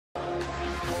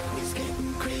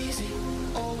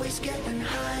always getting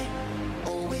high,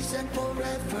 always and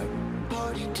forever,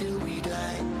 party till we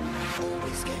die.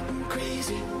 Always getting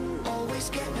crazy, always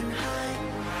getting high,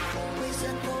 always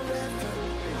and forever,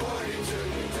 party till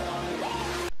we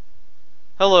die.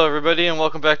 Hello everybody and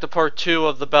welcome back to part 2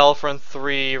 of the Battlefront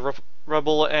 3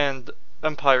 Rebel and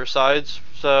Empire sides.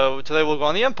 So today we'll go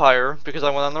on the Empire because I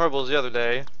went on the Rebels the other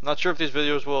day. I'm not sure if these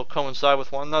videos will coincide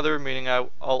with one another, meaning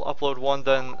I'll upload one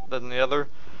then the other.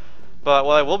 But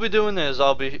what I will be doing is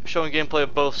I'll be showing gameplay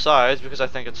of both sides because I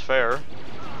think it's fair.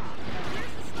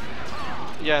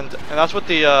 Yeah, and that's what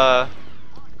the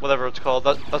whatever it's called.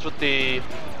 That's what the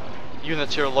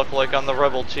units here look like on the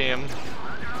Rebel team.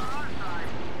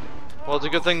 Well, it's a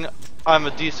good thing I'm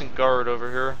a decent guard over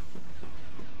here.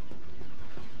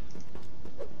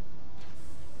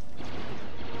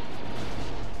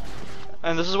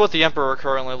 And this is what the Emperor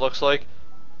currently looks like.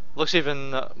 Looks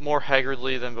even more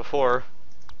haggardly than before.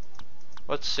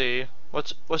 Let's see.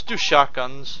 Let's do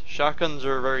shotguns. Shotguns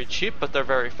are very cheap, but they're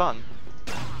very fun.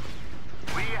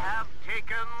 We have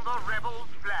taken the rebels'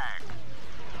 flag.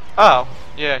 Oh,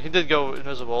 yeah, he did go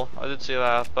invisible. I did see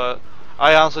that, but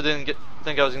I honestly didn't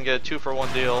think I was gonna get a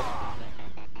 2-for-1 deal.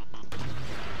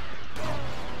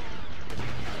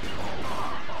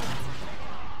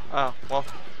 Oh, well.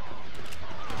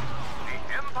 The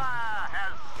Empire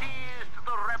has seized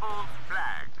the rebels'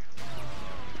 flag.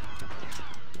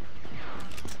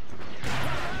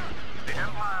 The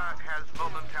Empire has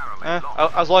momentarily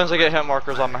lost. As long as I get hit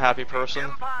markers, I'm a happy person.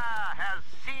 The Empire has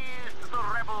seized the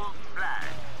rebels' flag.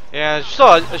 Yeah, as you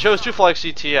saw, it shows 2 flag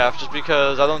CTF just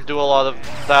because I don't do a lot of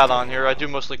that on here. I do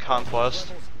mostly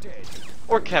conquest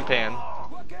or campaign.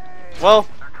 Well,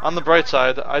 on the bright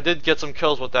side, I did get some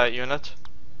kills with that unit.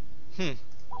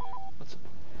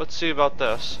 Let's see about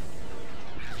this.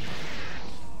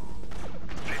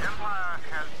 The Empire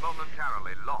has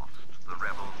momentarily lost the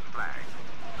rebels' flag.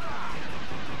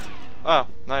 Oh,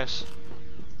 nice.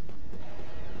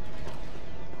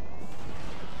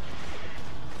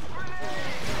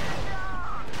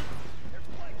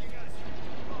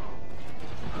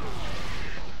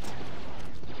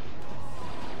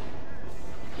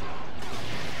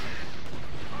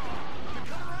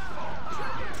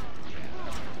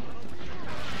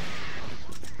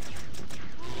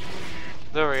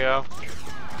 There we go.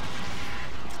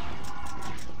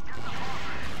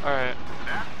 Alright.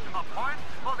 That's a point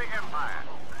for the Empire.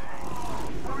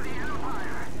 For the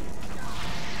Empire.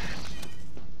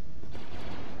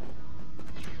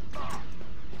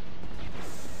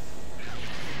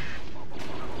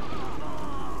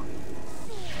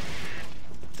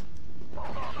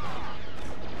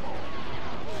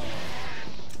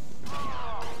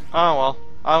 Oh well.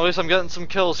 At least I'm getting some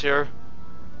kills here.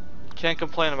 Can't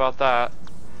complain about that.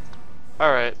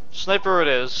 Alright, sniper it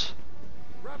is.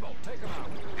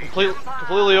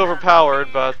 Completely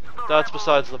overpowered, but that's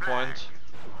besides the point.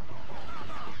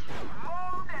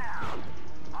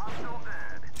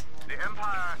 The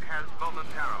Empire has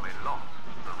momentarily lost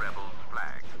the rebels'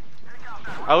 flag.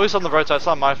 At least on the bright side, it's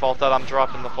not my fault that I'm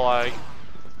dropping the flag.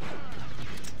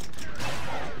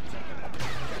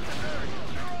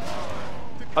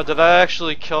 Oh, did I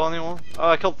actually kill anyone? Oh,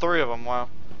 I killed 3 of them, wow.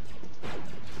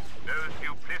 Those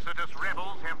duplicitous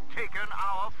rebels have taken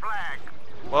our flag.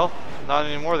 Well, not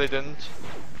anymore, they didn't.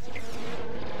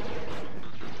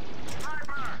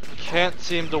 Can't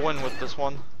seem to win with this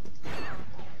one.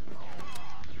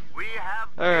 We have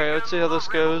Alright, let's see how this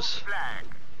goes. flag.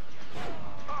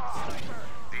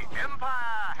 The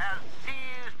Empire has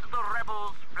seized the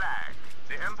rebels' flag.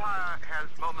 The Empire has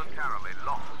momentarily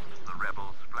lost the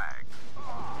rebels' flag.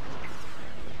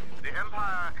 The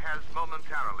Empire has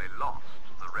momentarily lost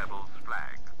the rebels'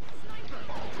 flag.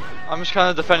 I'm just kind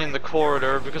of defending the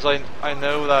corridor because I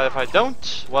know that if I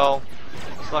don't, well,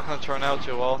 it's not going to turn out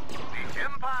too well. The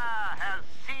Empire has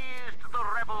seized the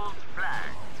rebels' flag.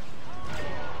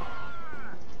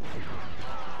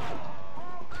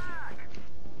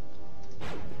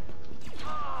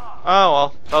 Oh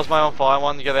well, that was my own fault. I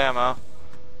wanted to get ammo.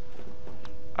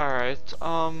 Alright,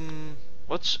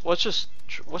 let's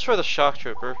try the shock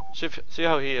trooper. See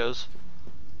how he is.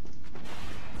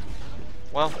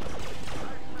 Well,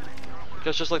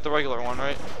 guess just like the regular one,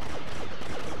 right? The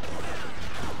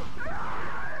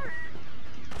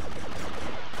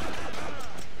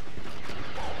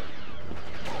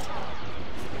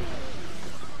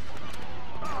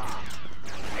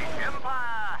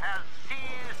Empire has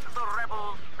seized the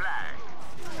rebels' flag.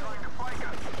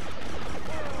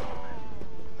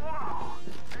 Whoa!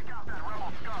 Take out that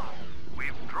rebel skull.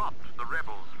 We've dropped the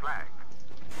rebels' flag.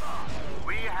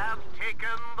 We have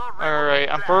taken the rebels' Alright,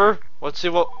 flag. Emperor, let's see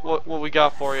what we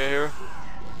got for you here.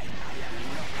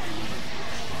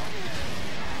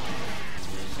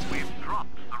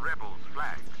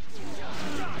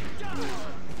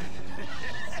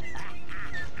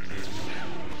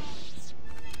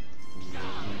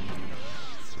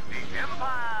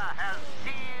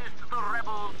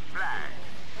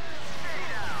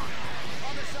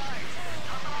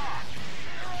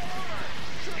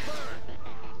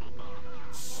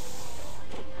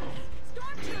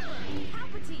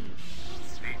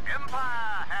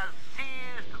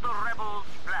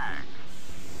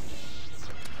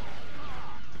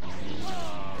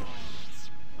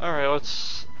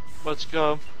 let's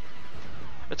go.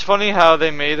 It's funny how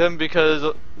they made him because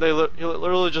he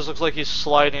literally just looks like he's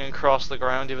sliding across the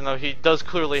ground, even though he does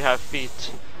clearly have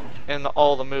feet in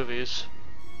all the movies.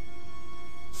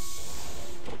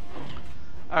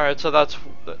 Alright, so that's...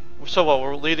 So what,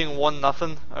 we're leading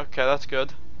 1-0? Okay, that's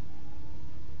good.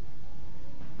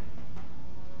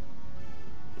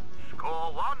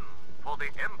 Score 1 for the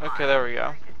Empire. Okay, there we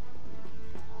go.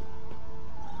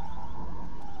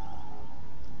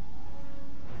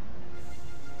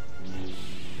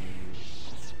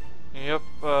 Yep,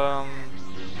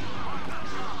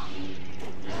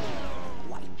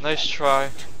 nice try.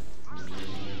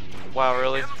 Wow,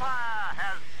 really? The Empire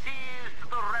has seized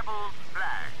the rebels'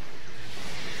 flag.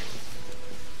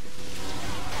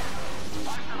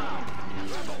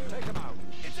 Take him out.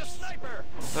 It's a sniper.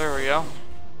 There we go.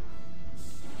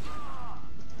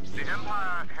 The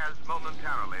Empire has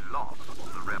momentarily lost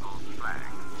the rebels' flag.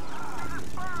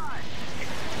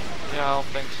 Yeah, I don't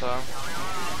think so.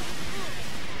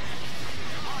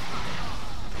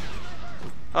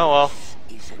 Oh well.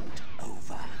 Isn't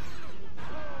over.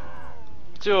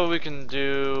 See what we can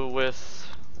do with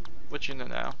which unit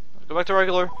now. Go back to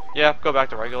regular? Yeah, go back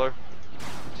to regular.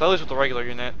 So at least with the regular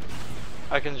unit,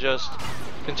 I can just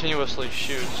continuously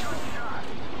shoot.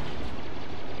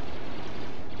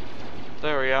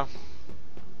 There we go.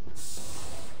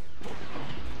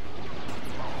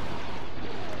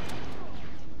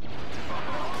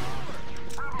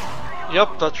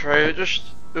 Yep, that's right.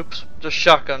 Oops, just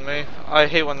shotgun me. I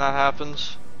hate when that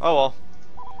happens. Oh well.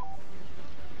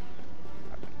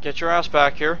 Get your ass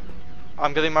back here.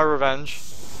 I'm getting my revenge.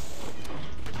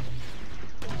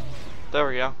 There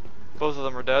we go. Both of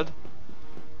them are dead.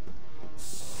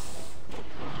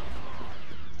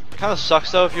 Kinda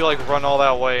sucks though if you like run all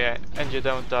that way and you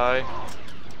don't die.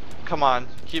 Come on,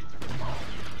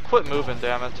 quit moving,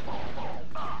 damn it.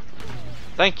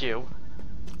 Thank you.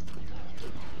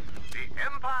 The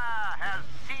Empire has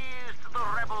seized the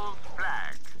rebels'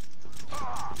 flag.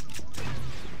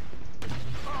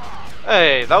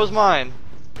 Hey, that was mine.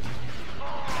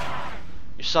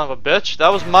 You son of a bitch. That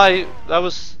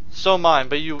was so mine,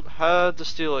 but you had to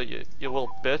steal it, you little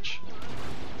bitch.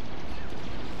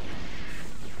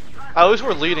 At least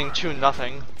we're leading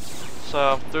 2-0,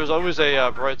 so there's always a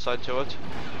bright side to it.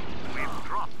 We've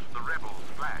dropped the rebels'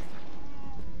 flag.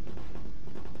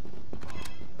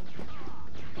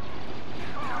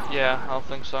 Yeah, I don't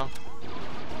think so.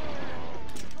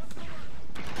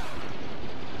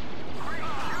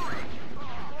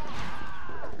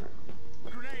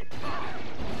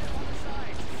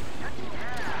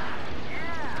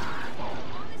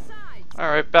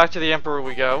 Alright, back to the Emperor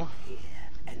we go.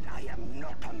 And I am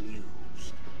not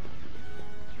amused.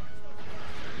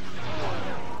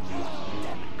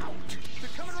 Them out. They're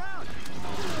coming around.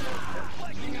 They're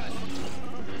flanking us.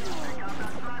 Take out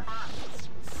that sniper.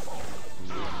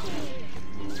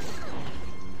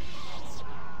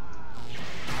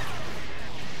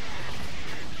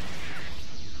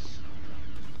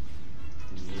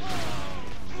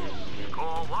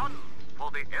 Score 1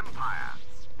 for the Empire.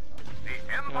 The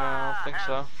Empire I don't think has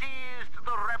so. seized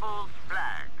the rebels'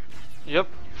 flag. Yep,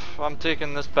 I'm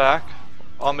taking this back.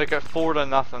 I'll make it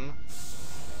 4-0.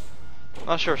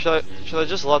 Not sure, should I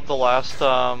just let the last,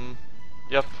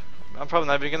 yep. I'm probably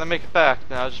not even gonna make it back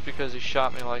now just because he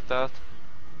shot me like that.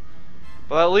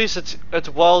 But at least it's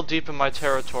well deep in my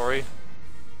territory.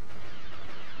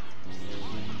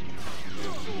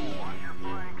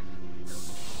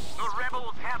 The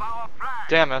rebels have our flag.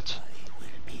 Damn it.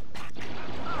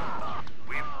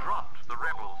 We've dropped the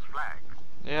rebels' flag.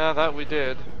 Yeah, that we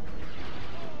did.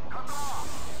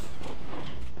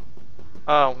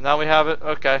 Oh, now we have it?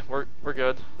 Okay, we're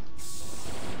good.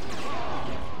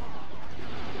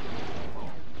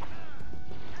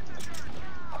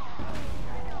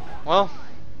 Well,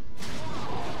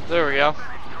 there we go.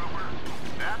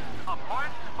 That's a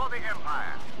point for the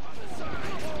Empire.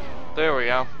 There we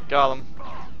go. Got him.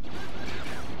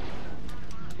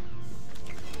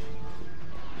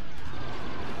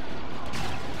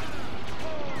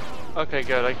 Okay,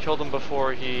 good. I killed him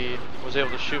before he was able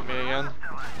to shoot me again.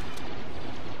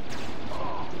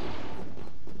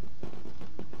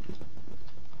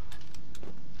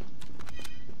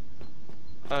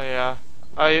 Oh yeah.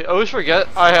 I always forget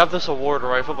I have this award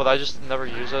rifle, but I just never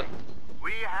use it.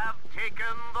 We have taken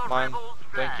the Mine. rebels'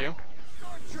 flag. Thank you.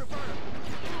 It's easy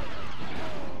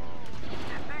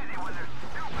when they're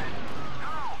stupid.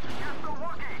 No, just the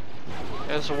Wookiee.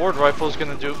 Yeah, this award rifle is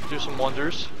gonna do some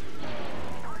wonders.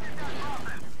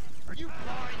 Are you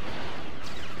blind?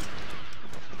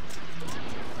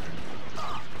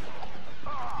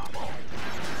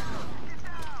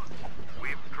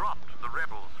 We've dropped the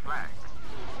rebels' flag.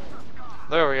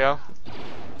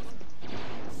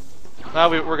 now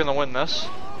we're gonna win this.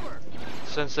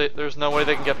 Since there's no way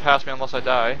they can get past me unless I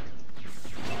die.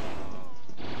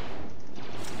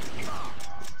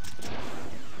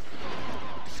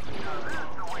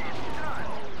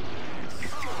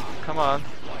 Come on.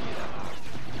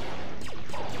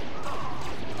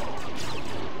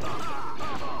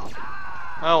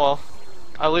 Oh well.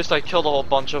 At least I killed a whole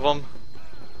bunch of them.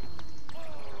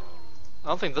 I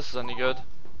don't think this is any good.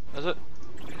 Is it?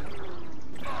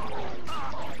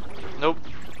 Nope.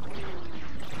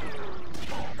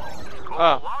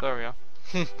 Ah, there we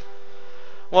go.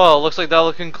 Well, looks like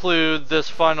that'll conclude this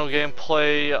final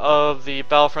gameplay of the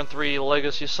Battlefront 3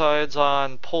 Legacy Sides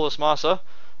on Polis Massa.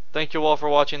 Thank you all for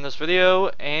watching this video,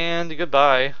 and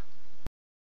goodbye.